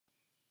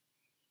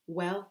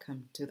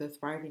Welcome to the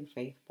Thriving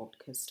Faith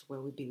podcast, where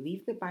we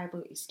believe the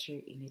Bible is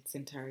true in its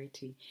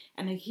entirety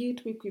and are here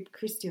to equip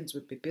Christians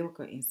with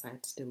biblical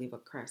insights to live a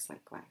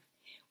Christ-like life.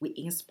 We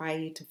inspire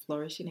you to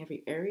flourish in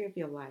every area of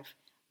your life,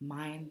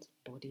 mind,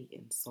 body,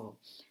 and soul,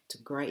 to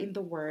grow in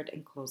the Word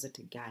and closer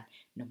to God,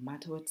 no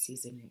matter what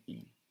season you're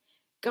in.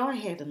 Go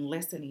ahead and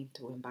listen in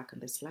to embark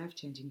on this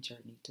life-changing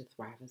journey to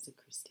thrive as a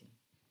Christian.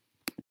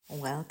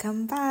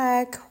 Welcome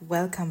back.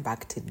 Welcome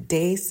back to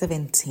day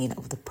 17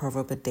 of the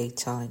Proverb a Day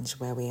Challenge,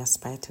 where we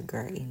aspire to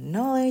grow in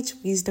knowledge,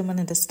 wisdom, and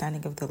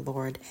understanding of the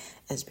Lord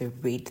as we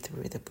read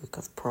through the book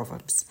of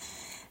Proverbs.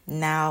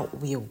 Now,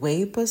 we're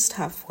way past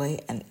halfway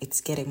and it's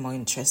getting more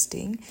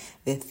interesting.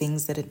 There are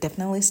things that are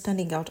definitely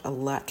standing out a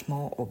lot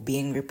more or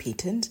being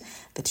repeated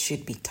that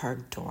should be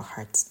tugged to our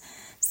hearts.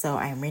 So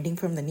I'm reading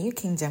from the New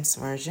King James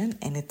Version,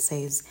 and it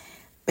says,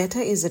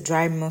 "Better is a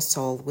dry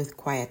morsel with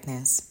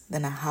quietness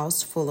than a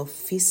house full of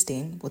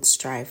feasting with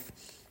strife.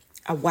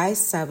 A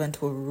wise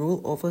servant will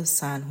rule over a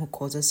son who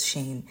causes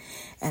shame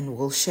and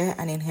will share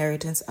an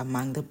inheritance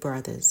among the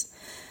brothers.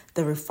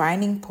 The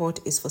refining pot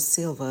is for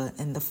silver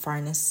and the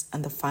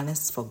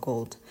furnace for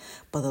gold,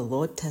 but the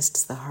Lord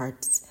tests the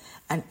hearts.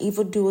 An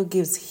evildoer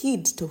gives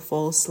heed to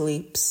false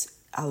lips,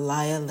 a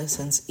liar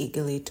listens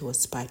eagerly to a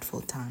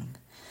spiteful tongue.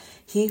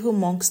 He who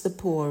mocks the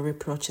poor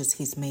reproaches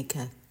his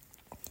maker.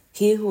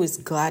 He who is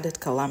glad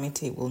at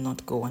calamity will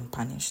not go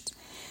unpunished.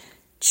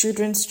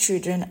 Children's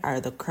children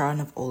are the crown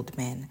of old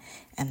men,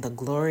 and the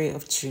glory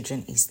of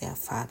children is their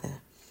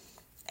father.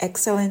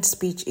 Excellent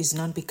speech is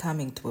not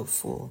becoming to a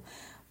fool,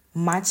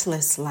 much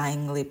less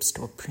lying lips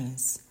to a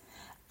prince.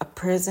 A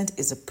present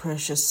is a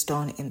precious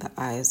stone in the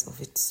eyes of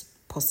its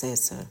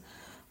possessor.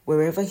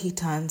 Wherever he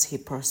turns, he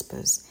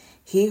prospers.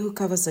 He who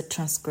covers a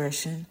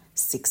transgression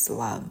seeks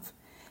love,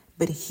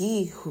 but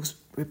he who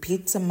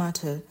repeats a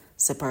matter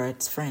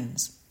separates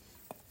friends.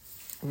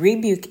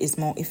 Rebuke is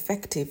more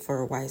effective for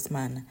a wise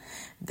man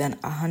than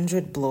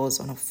 100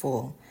 blows on a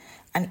fool.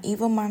 An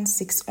evil man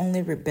seeks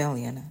only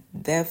rebellion,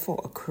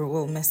 therefore a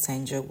cruel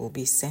messenger will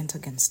be sent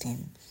against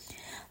him.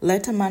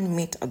 Let a man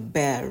meet a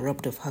bear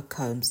robbed of her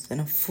cubs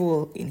than a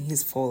fool in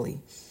his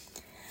folly.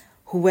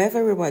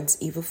 Whoever rewards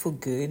evil for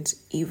good,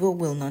 evil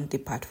will not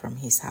depart from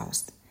his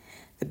house.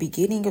 The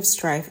beginning of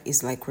strife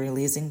is like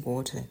releasing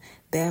water.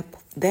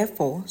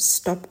 Therefore,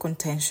 stop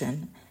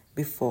contention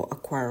before a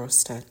quarrel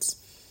starts.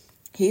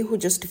 He who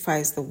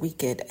justifies the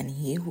wicked and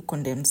he who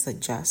condemns the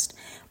just,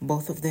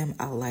 both of them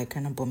are like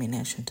an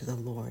abomination to the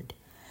Lord.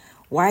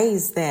 Why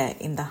is there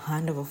in the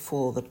hand of a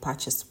fool the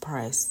purchase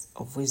price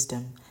of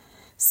wisdom,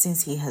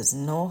 since he has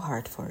no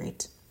heart for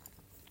it?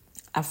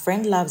 A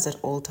friend loves at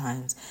all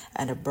times,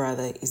 and a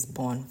brother is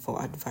born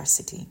for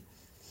adversity.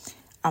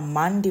 A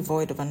man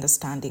devoid of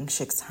understanding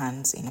shakes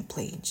hands in a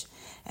pledge,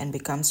 and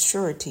becomes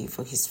surety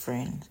for his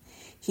friend.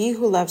 He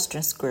who loves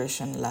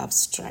transgression loves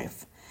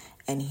strife,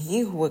 and he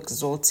who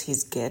exalts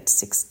his gate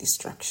seeks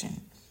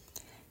destruction.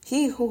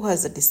 He who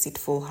has a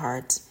deceitful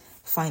heart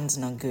finds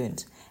no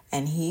good,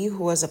 and he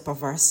who has a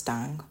perverse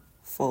tongue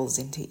falls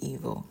into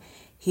evil.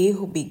 He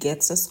who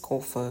begets a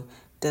scoffer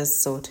does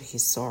so to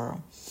his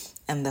sorrow,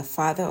 and the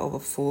father of a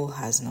fool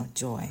has no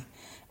joy.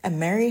 A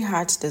merry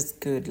heart does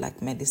good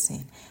like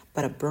medicine,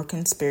 but a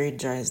broken spirit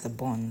dries the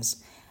bones.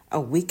 A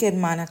wicked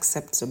man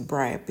accepts a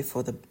bribe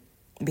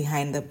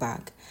behind the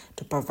back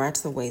to pervert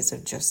the ways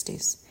of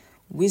justice.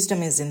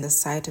 Wisdom is in the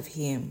sight of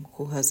him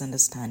who has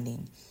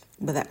understanding,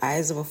 but the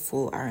eyes of a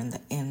fool are in the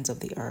ends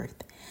of the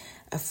earth.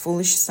 A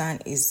foolish son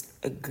is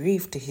a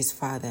grief to his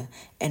father,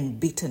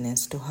 and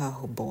bitterness to her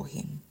who bore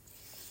him.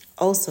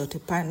 Also, to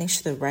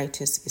punish the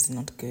righteous is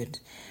not good,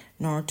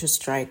 nor to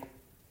strike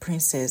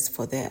princes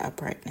for their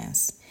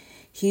uprightness.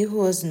 He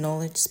who has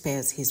knowledge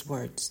spares his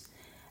words,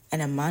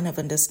 and a man of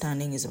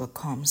understanding is of a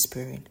calm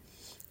spirit.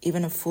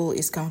 Even a fool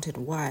is counted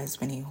wise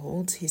when he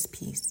holds his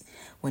peace.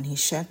 When he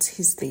shuts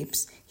his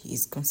lips, he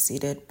is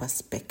considered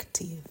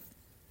perspective.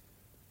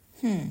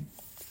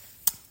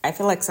 I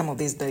feel like some of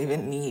these don't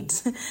even need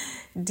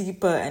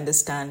deeper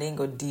understanding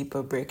or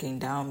deeper breaking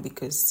down,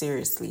 because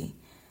seriously,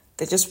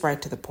 they're just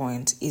right to the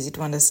point, easy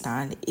to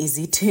understand,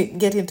 easy to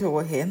get into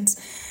our hands.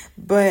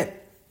 But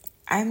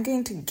I'm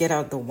going to get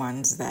out the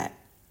ones that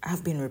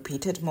have been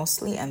repeated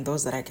mostly, and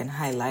those that I can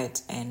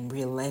highlight and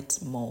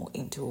relate more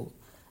into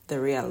the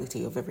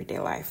reality of everyday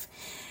life.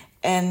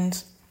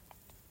 And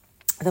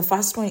the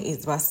first one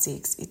is verse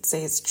 6. It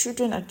says,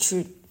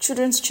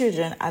 children's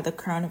children are the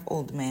crown of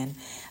old men,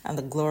 and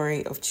the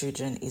glory of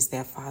children is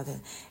their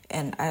father.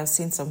 And I have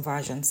seen some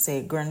versions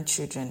say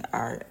grandchildren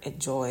are a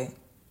joy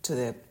to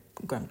the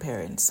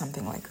grandparents,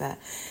 something like that.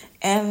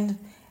 And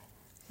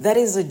that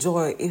is a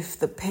joy if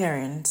the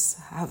grandparents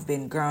have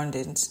been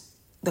grounded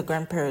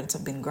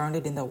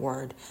in the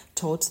word,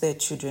 taught their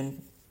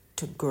children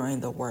to grow in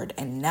the word,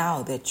 and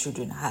now their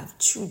children have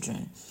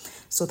children.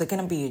 So they're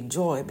going to be a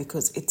joy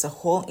because it's a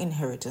whole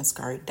inheritance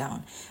carried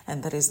down,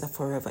 and that is the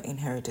forever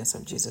inheritance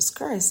of Jesus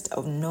Christ,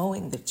 of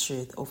knowing the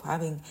truth, of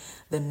having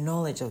the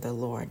knowledge of the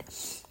Lord.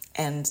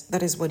 And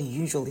that is what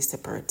usually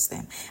separates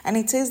them. And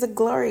it says the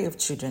glory of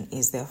children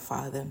is their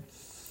father.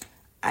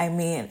 I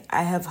mean,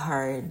 I have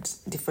heard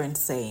different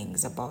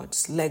sayings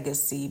about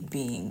legacy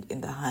being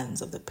in the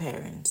hands of the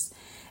parents,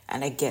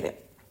 and I get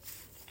it.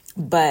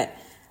 But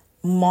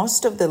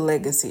most of the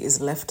legacy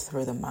is left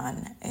through the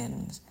man,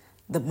 and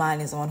the man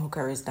is the one who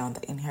carries down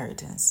the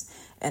inheritance.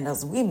 And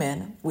as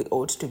women, we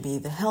ought to be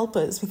the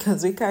helpers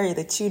because we carry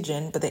the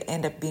children, but they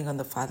end up being on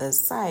the father's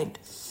side,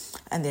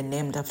 and they're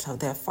named after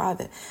their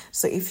father.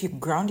 So if you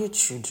ground your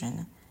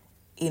children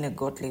in a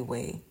godly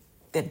way,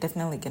 they're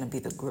definitely going to be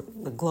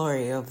the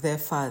glory of their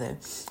father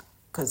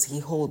because he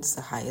holds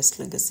the highest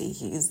legacy.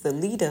 He is the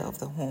leader of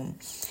the home.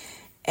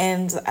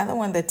 And the other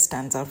one that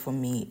stands out for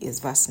me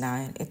is verse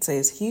 9. It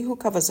says, "He who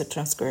covers a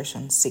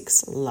transgression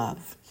seeks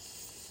love,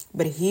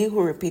 but he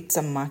who repeats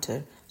a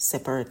matter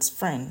separates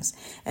friends."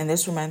 And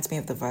this reminds me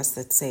of the verse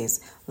that says,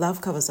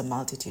 "Love covers a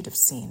multitude of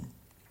sin."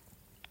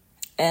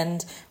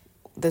 And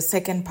the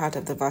second part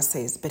of the verse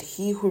says, "But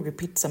he who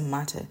repeats a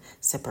matter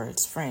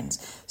separates friends."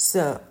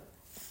 So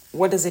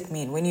what does it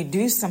mean? When you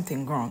do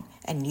something wrong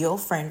and your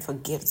friend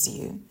forgives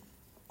you,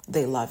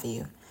 they love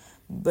you.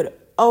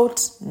 But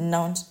ought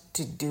not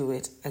to do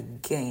it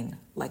again,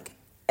 like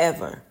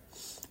ever.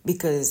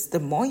 Because the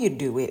more you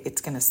do it,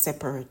 it's going to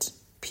separate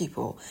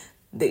people.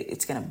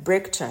 It's going to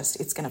break trust.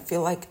 It's going to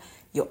feel like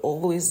you're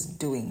always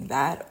doing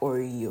that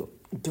or you're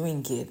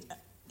doing it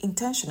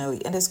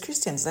intentionally. And as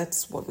Christians,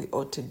 that's what we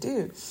ought to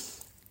do.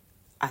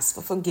 Ask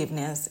for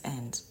forgiveness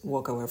and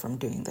walk away from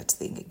doing that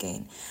thing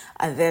again.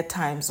 Are there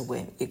times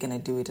when you're going to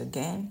do it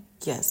again?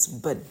 Yes,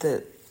 but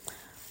the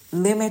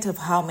limit of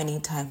how many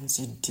times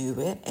you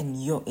do it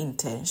and your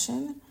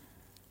intention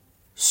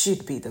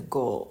should be the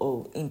goal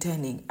of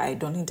intending. I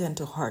don't intend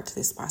to hurt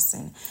this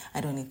person. I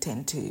don't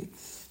intend to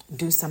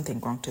do something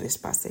wrong to this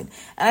person.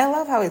 And I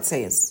love how it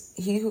says,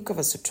 "He who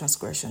covers a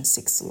transgression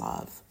seeks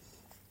love."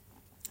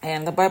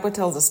 And the Bible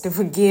tells us to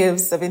forgive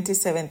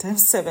 77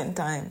 times, 7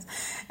 times.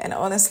 And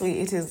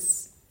honestly, it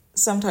is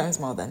sometimes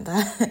more than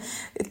that.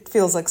 It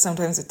feels like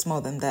sometimes it's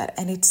more than that.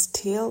 And it's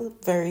still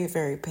very,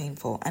 very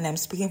painful. And I'm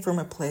speaking from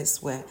a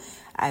place where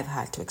I've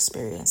had to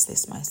experience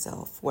this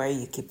myself, where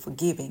you keep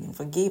forgiving and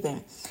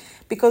forgiving.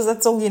 Because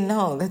that's all you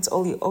know. That's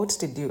all you ought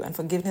to do. And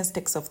forgiveness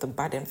takes off the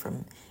burden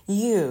from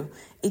you.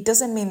 It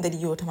doesn't mean that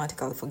you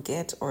automatically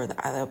forget or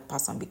the other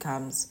person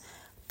becomes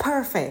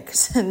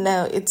perfect.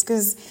 No, it's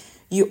because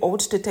you ought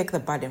to take the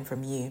burden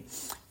from you.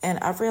 And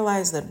I've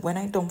realized that when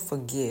I don't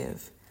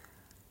forgive,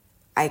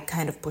 I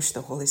kind of push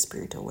the Holy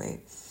Spirit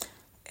away.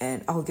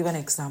 And I'll give an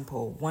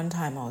example. One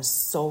time I was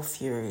so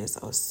furious.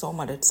 I was so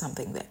mad at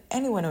something that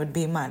anyone would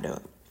be mad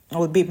at. I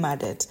would be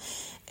mad at.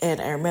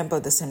 And I remember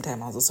at the same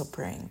time I was also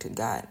praying to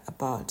God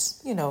about,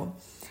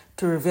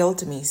 to reveal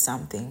to me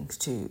something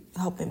to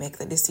help me make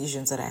the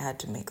decisions that I had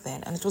to make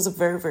then. And it was a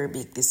very, very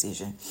big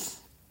decision.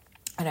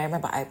 And I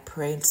remember I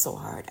prayed so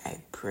hard.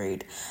 I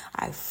prayed,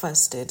 I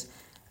fasted,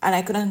 and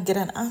I couldn't get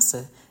an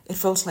answer. It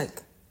felt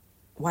like,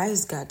 why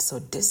is God so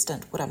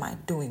distant? What am I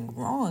doing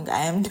wrong?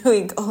 I am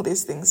doing all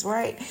these things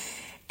right.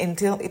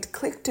 Until it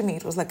clicked to me.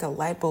 It was like a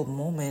light bulb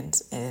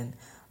moment. And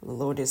the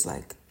Lord is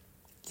like,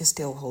 you're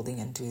still holding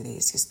on to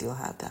this. You still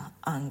have the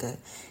anger.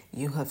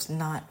 You have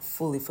not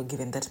fully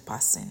forgiven that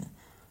person.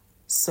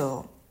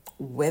 So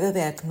whether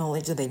they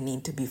acknowledge that they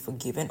need to be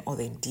forgiven or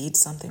they did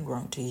something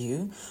wrong to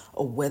you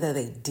or whether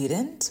they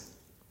didn't,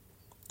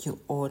 you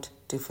ought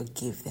to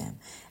forgive them.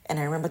 And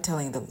I remember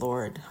telling the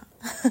Lord,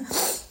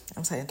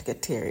 I'm starting to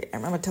get teary. I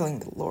remember telling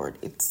the Lord,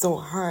 it's so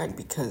hard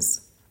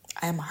because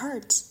I am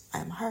hurt.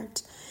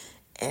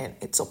 And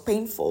it's so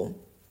painful.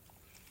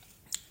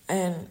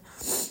 And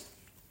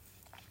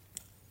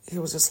he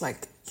was just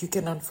like, you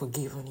cannot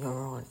forgive on your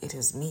own. It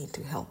is me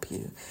to help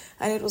you.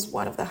 And it was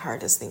one of the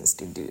hardest things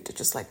to do, to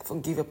just like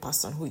forgive a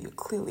person who you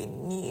clearly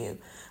knew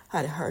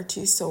had hurt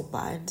you so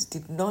bad,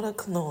 did not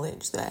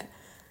acknowledge that,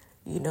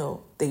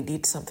 they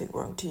did something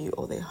wrong to you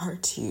or they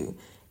hurt you.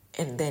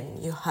 And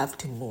then you have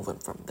to move on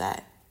from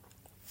that.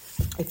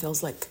 It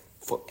feels like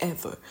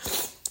forever.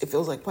 It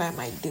feels like, why am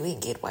I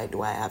doing it? Why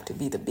do I have to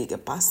be the bigger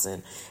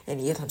person? And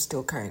yet I'm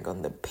still carrying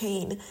on the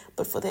pain.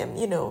 But for them,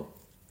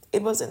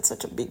 it wasn't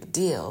such a big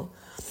deal.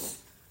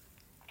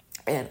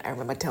 And I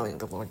remember telling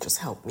the Lord, just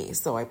help me.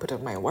 So I put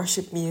on my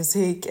worship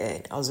music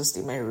and I was just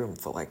in my room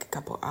for like a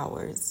couple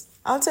hours.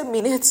 I would say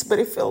minutes, but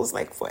it feels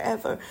like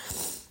forever.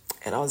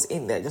 And I was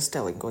in there just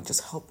telling God,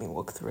 just help me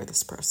walk through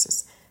this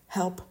process.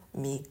 Help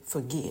me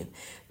forgive.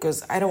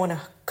 Because I don't want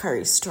to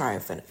carry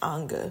strife and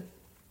anger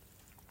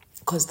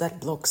because that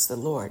blocks the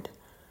Lord.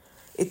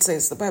 It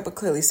says, the Bible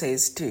clearly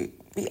says to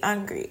be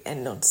angry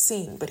and not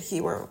sin. But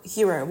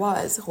here I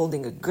was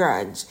holding a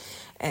grudge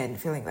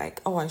and feeling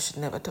like, I should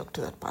never talk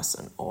to that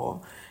person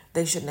or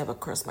they should never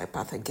cross my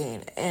path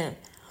again. And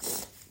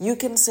you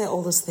can say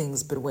all those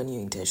things, but when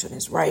your intention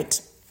is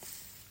right.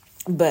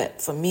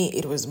 But for me,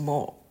 it was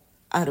more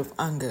out of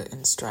anger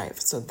and strife.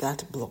 So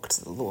that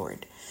blocked the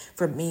Lord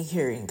from me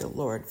hearing the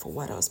Lord for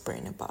what I was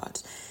praying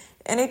about.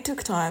 And it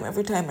took time.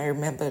 Every time I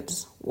remembered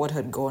what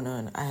had gone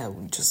on, I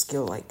would just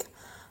feel like,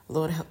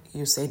 Lord,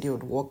 you said you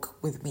would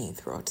walk with me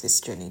throughout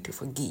this journey to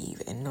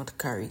forgive and not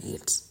carry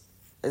it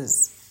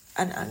as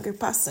an angry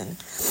person.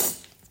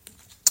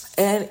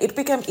 And it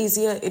became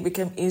easier. It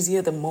became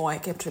easier the more I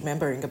kept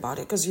remembering about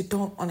it, because you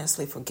don't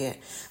honestly forget.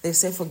 They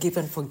say forgive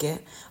and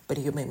forget, but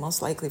you may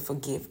most likely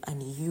forgive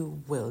and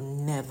you will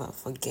never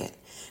forget,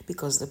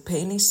 because the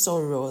pain is so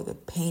raw. The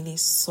pain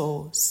is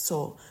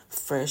so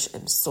fresh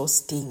and so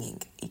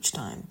stinging each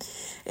time.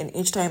 And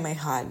each time I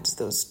had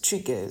those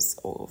triggers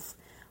of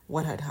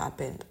what had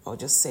happened, I'll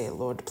just say,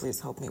 Lord, please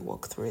help me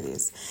walk through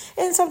this.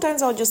 And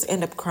sometimes I'll just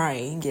end up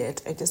crying,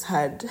 yet I just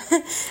had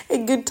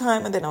a good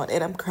time, and then I would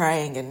end up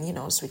crying and,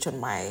 switch on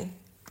my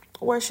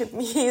worship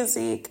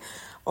music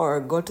or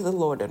go to the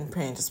Lord and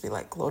pray and just be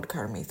like, Lord,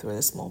 carry me through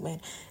this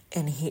moment.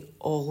 And He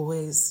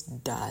always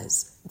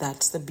does.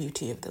 That's the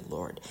beauty of the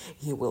Lord.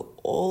 He will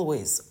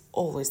always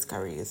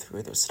carry you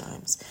through those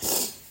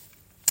times.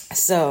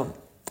 So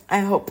I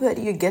hope that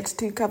you get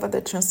to cover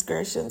the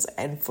transgressions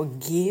and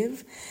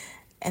forgive,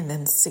 and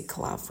then seek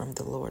love from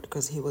the Lord,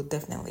 because He will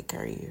definitely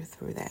carry you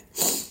through that.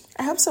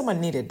 I hope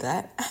someone needed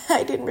that.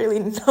 I didn't really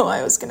know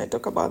I was going to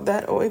talk about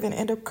that or even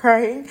end up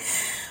crying,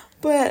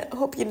 but I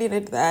hope you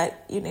needed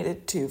that. You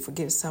needed to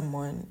forgive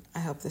someone. I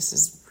hope this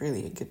is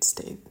really a good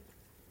step.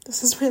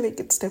 This is really a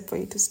good step for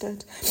you to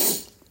start.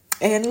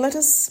 And let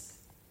us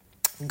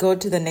go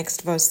to the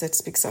next verse that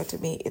speaks out to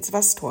me. It's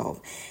verse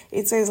 12.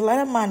 It says,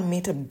 let a man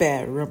meet a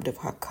bear robbed of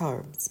her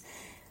cubs,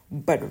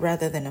 but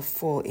rather than a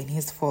fool in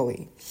his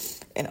folly.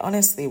 And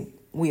honestly,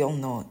 we all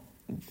know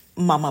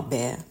mama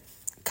bear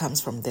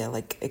comes from there.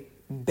 Like, a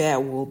bear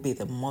will be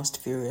the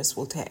most furious,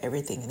 will tear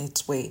everything in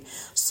its way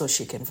so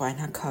she can find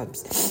her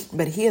cubs.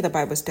 But here the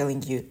Bible is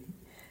telling you,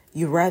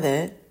 you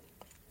rather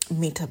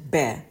meet a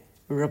bear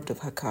robbed of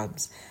her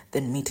cubs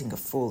than meeting a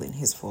fool in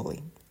his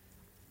folly.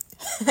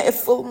 A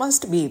fool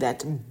must be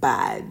that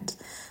bad,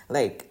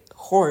 like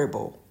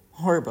horrible.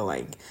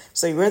 Like,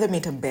 so you rather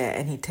meet a bear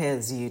and he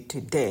tears you to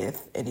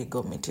death and you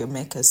go meet your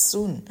maker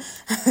soon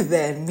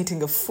than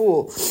meeting a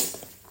fool.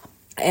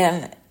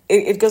 And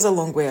it goes a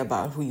long way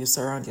about who you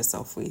surround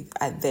yourself with.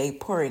 Are they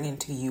pouring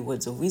into you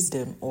words of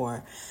wisdom,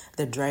 or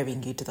they're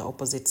driving you to the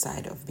opposite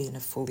side of being a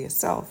fool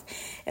yourself?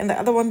 And the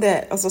other one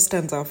that also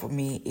stands out for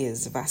me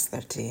is verse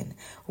 13.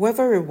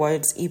 Whoever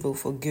rewards evil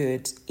for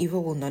good,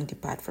 evil will not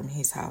depart from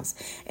his house.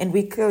 And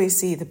we clearly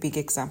see the big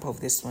example of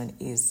this one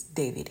is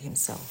David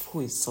himself, who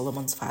is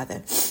Solomon's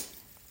father.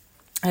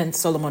 And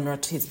Solomon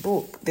wrote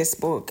this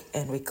book,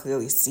 and we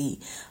clearly see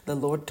the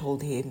Lord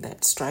told him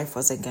that strife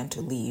wasn't going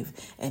to leave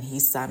and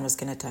his son was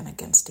going to turn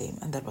against him,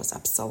 and that was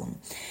Absalom.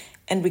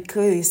 And we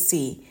clearly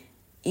see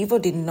evil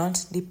did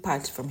not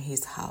depart from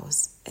his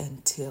house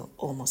until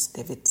almost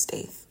David's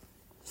death.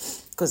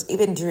 Because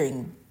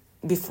even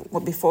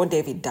before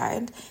David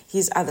died,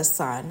 his other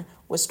son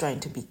was trying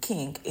to be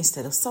king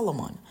instead of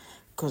Solomon,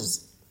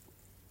 because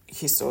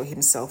he saw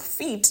himself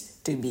fit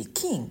to be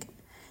king.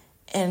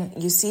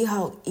 And you see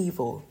how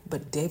evil,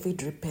 but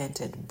David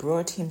repented,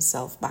 brought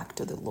himself back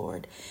to the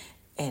Lord.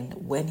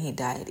 And when he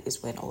died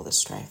is when all the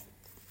strife,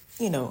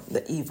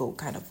 the evil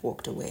kind of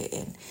walked away.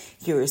 And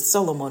here is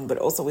Solomon, but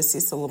also we see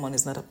Solomon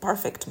is not a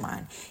perfect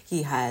man.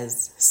 He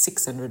has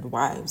 600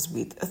 wives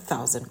with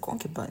 1,000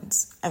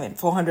 concubines.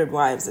 400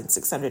 wives and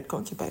 600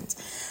 concubines.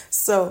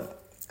 So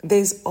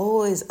there's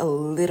always a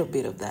little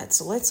bit of that.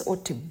 So let's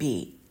ought to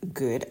be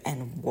good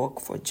and work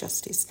for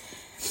justice.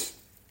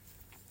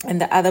 And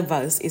the other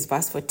verse is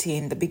verse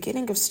 14. The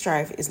beginning of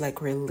strife is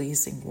like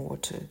releasing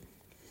water.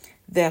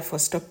 Therefore,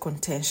 stop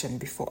contention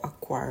before a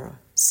quarrel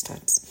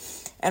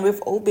starts. And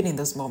we've all been in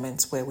those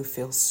moments where we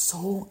feel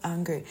so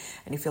angry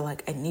and you feel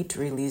like, I need to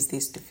release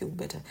this to feel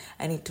better.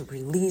 I need to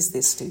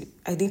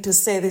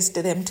say this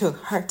to them to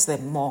hurt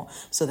them more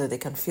so that they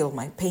can feel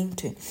my pain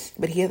too.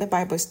 But here the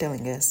Bible is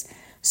telling us,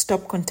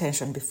 stop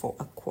contention before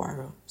a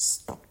quarrel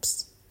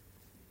stops.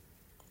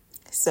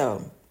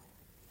 So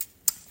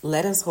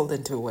let us hold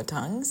into our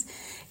tongues.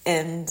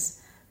 And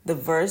the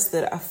verse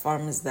that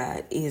affirms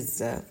that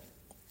is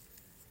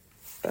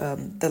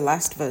the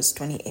last verse,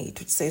 28,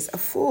 which says, a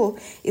fool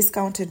is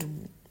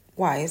counted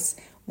wise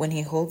when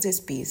he holds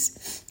his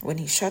peace. When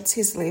he shuts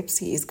his lips,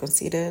 he is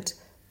considered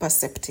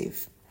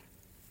perceptive.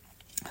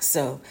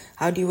 So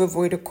how do you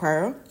avoid a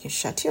quarrel? You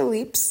shut your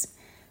lips,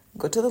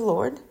 go to the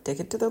Lord,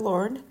 take it to the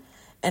Lord.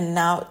 And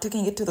now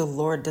taking it to the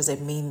Lord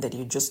doesn't mean that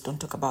you just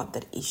don't talk about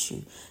that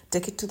issue.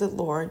 Take it to the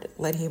Lord,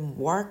 let Him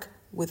work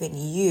within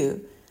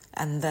you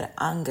and that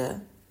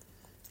anger,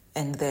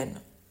 and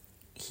then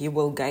He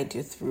will guide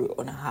you through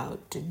on how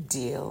to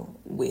deal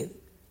with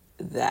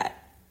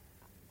that.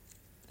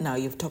 Now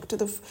you've talked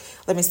to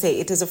let me say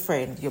it is a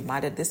friend, you're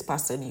mad at this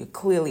person, you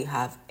clearly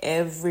have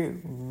every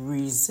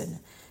reason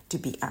to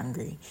be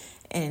angry.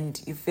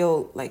 And you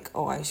feel like,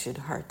 oh, I should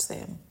hurt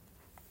them.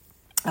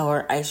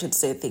 Or I should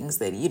say things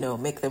that,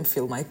 make them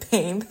feel my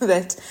pain,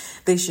 that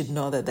they should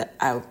know that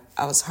I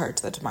was hurt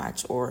that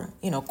much, or,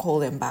 call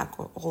them back,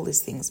 or all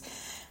these things.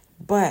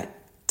 But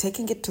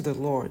taking it to the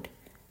Lord,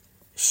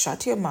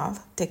 shut your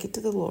mouth, take it to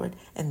the Lord,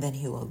 and then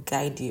He will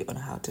guide you on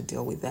how to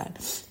deal with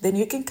that. Then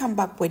you can come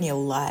back when you're a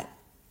lot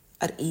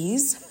at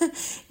ease.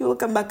 You will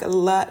come back a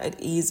lot at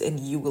ease, and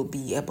you will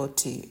be able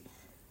to,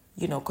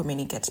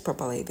 communicate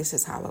properly. This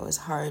is how I was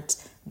hurt.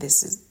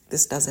 This is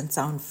this doesn't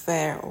sound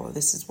fair, or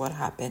this is what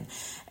happened.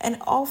 And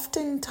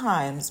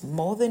oftentimes,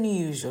 more than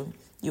usual,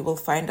 you will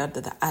find out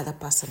that the other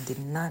person did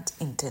not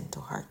intend to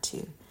hurt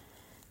you.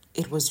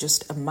 It was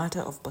just a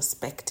matter of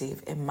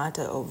perspective, a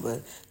matter of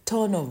a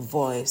tone of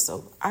voice,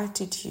 of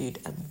attitude,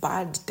 a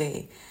bad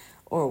day,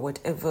 or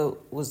whatever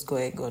was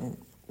going on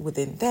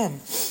within them.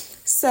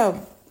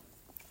 So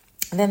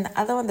then the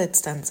other one that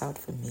stands out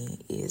for me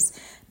is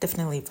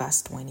definitely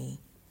verse 20.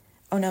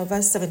 Oh no,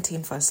 verse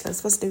 17 first.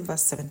 Let's first do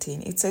verse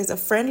 17. It says, a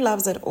friend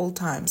loves at all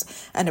times,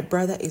 and a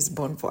brother is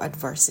born for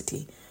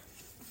adversity.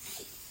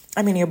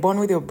 I mean, you're born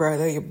with your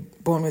brother, you're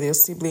born with your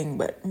sibling,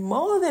 but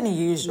more than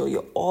usual,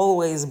 you're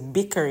always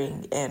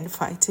bickering and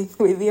fighting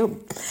with your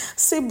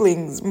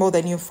siblings more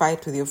than you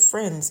fight with your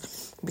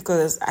friends.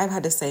 Because I've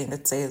had a saying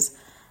that says,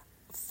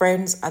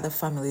 friends are the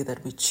family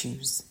that we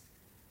choose.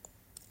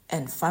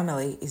 And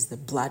family is the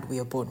blood we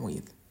are born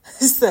with.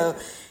 So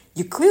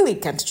you clearly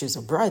can't choose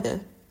a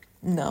brother,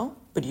 no,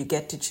 but you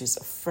get to choose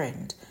a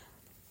friend.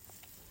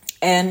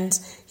 And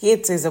here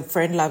it says, a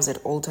friend loves at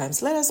all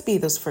times. Let us be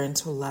those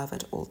friends who love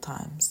at all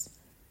times.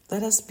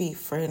 Let us be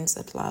friends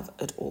that love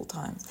at all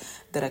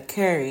times, that are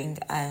caring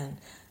and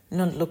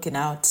not looking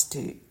out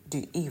to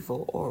do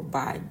evil or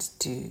bad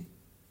to,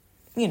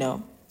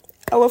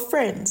 our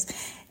friends.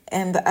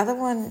 And the other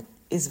one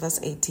is verse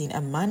 18. A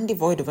man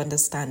devoid of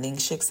understanding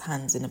shakes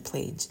hands in a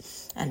pledge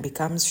and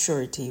becomes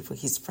surety for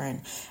his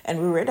friend.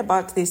 And we read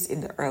about this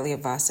in the earlier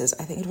verses.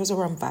 I think it was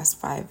around verse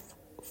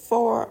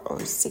 4 or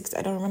 6,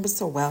 I don't remember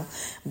so well,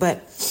 but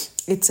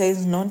it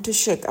says not to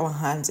shake our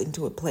hands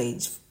into a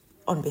pledge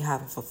on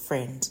behalf of a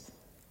friend.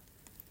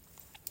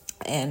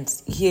 And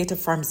here it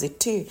affirms it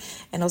too.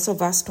 And also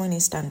verse 20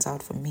 stands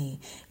out for me.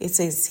 It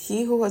says,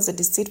 he who has a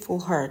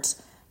deceitful heart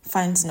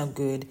finds no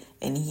good,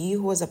 and he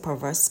who has a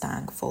perverse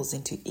tongue falls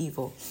into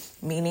evil.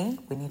 Meaning,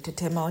 we need to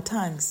tame our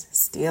tongues,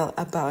 still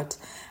about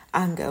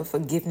anger,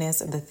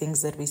 forgiveness, and the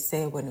things that we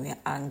say when we are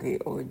angry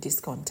or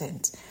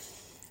discontent.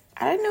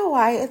 I don't know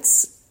why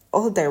it's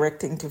all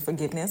directing to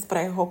forgiveness, but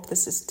I hope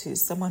this is to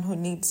someone who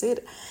needs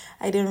it.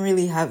 I didn't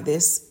really have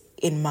this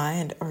in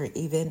mind or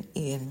even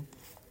in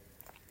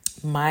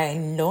my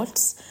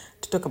notes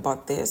to talk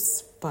about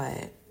this,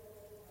 but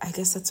I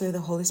guess that's where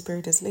the Holy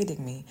Spirit is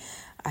leading me.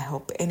 I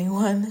hope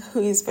anyone who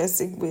is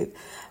facing with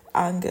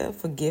anger,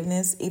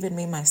 forgiveness, even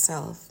me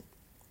myself,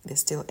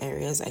 there's still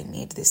areas I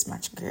need this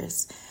much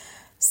grace.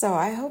 So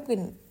I hope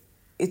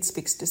it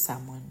speaks to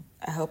someone.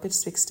 I hope it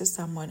speaks to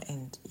someone,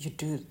 and you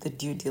do the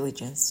due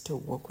diligence to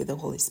walk with the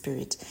Holy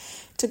Spirit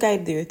to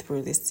guide you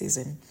through this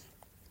season.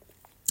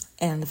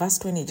 And verse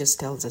 20 just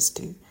tells us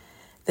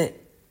that,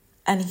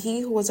 and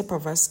he who has a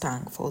perverse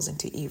tongue falls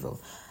into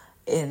evil.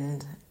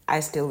 And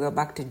I still go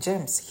back to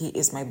James. He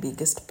is my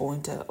biggest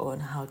pointer on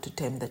how to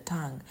tame the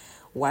tongue,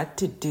 what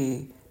to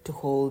do to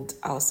hold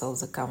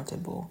ourselves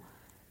accountable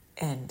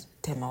and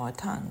tame our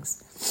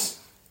tongues.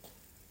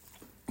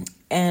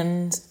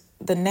 And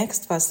the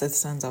next verse that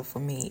stands out for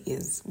me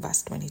is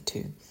verse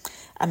 22.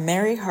 A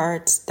merry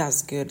heart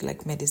does good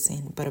like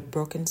medicine, but a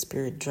broken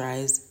spirit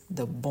dries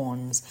the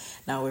bones.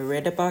 Now, we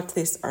read about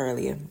this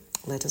earlier.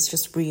 Let us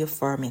just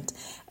reaffirm it.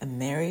 A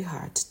merry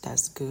heart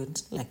does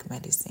good like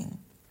medicine.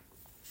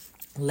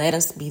 Let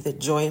us be the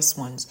joyous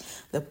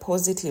ones, the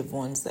positive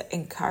ones, the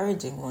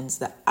encouraging ones,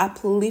 the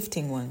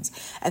uplifting ones.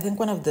 I think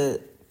one of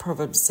the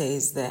Proverbs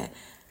says that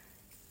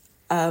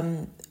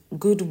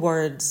good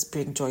words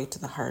bring joy to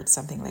the heart,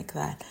 something like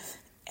that.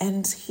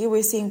 And here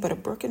we're saying, but a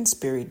broken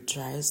spirit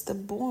dries the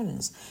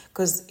bones.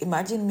 Because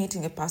imagine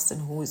meeting a person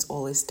who is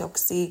always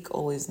toxic,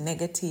 always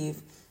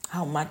negative,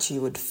 how much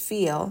you would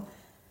feel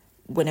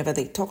whenever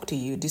they talk to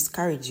you,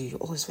 discourage you. You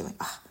always feel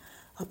like,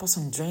 that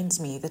person drains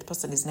me. That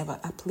person is never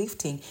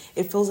uplifting.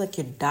 It feels like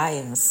you're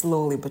dying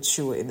slowly but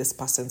sure in this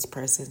person's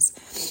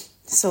presence.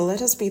 So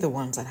let us be the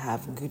ones that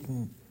have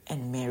good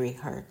and merry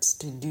hearts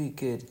to do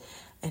good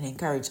and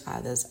encourage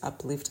others,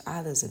 uplift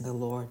others in the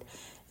Lord,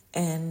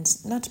 and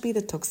not be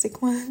the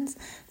toxic ones.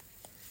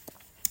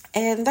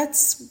 And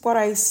those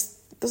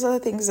are the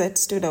things that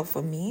stood out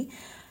for me.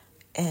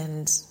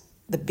 And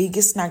the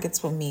biggest nuggets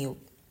for me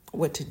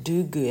were to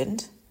do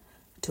good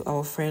to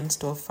our friends,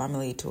 to our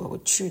family, to our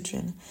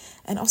children,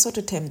 and also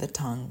to tame the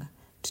tongue.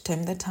 To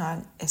tame the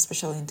tongue,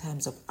 especially in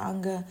times of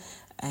anger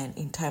and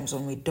in times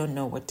when we don't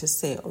know what to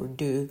say or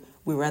do.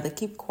 We rather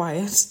keep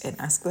quiet and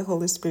ask the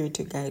Holy Spirit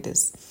to guide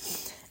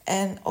us.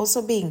 And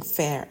also being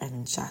fair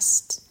and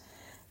just.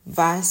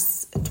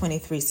 Verse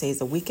 23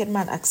 says, a wicked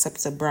man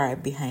accepts a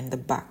bribe behind the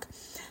back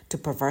to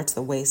pervert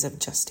the ways of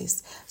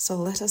justice. So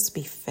let us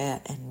be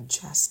fair and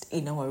just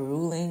in our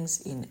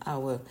rulings, in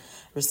our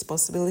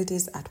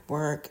responsibilities at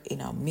work,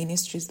 in our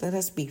ministries. Let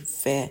us be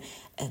fair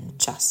and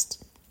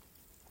just.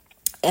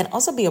 And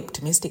also be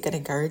optimistic and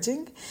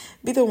encouraging.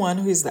 Be the one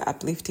who is the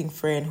uplifting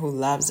friend who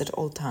loves at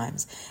all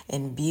times.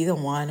 And be the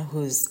one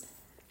whose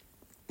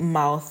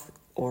mouth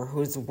or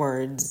whose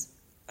words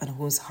and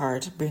whose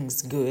heart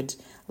brings good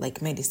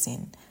like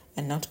medicine,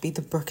 and not be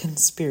the broken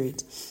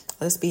spirit.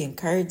 Let's be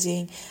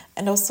encouraging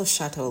and also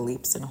shut our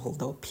lips and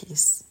hold our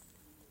peace,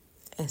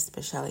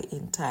 especially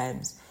in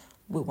times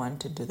we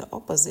want to do the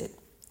opposite.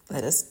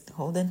 Let us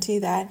hold on to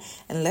that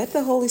and let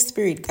the Holy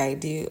Spirit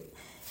guide you.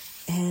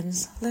 And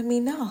let me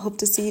know. Hope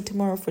to see you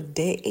tomorrow for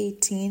day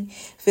 18.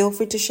 Feel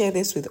free to share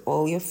this with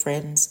all your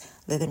friends.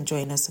 Let them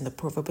join us in the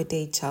Proverb a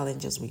Day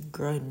Challenge as we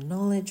grow in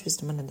knowledge,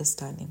 wisdom, and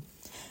understanding.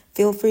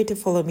 Feel free to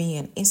follow me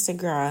on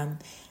Instagram,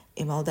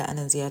 Imelda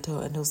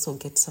Ananziato, and also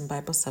get some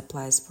Bible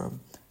supplies from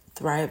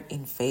Thrive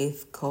in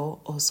Faith Co.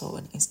 also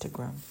on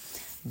Instagram.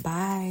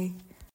 Bye.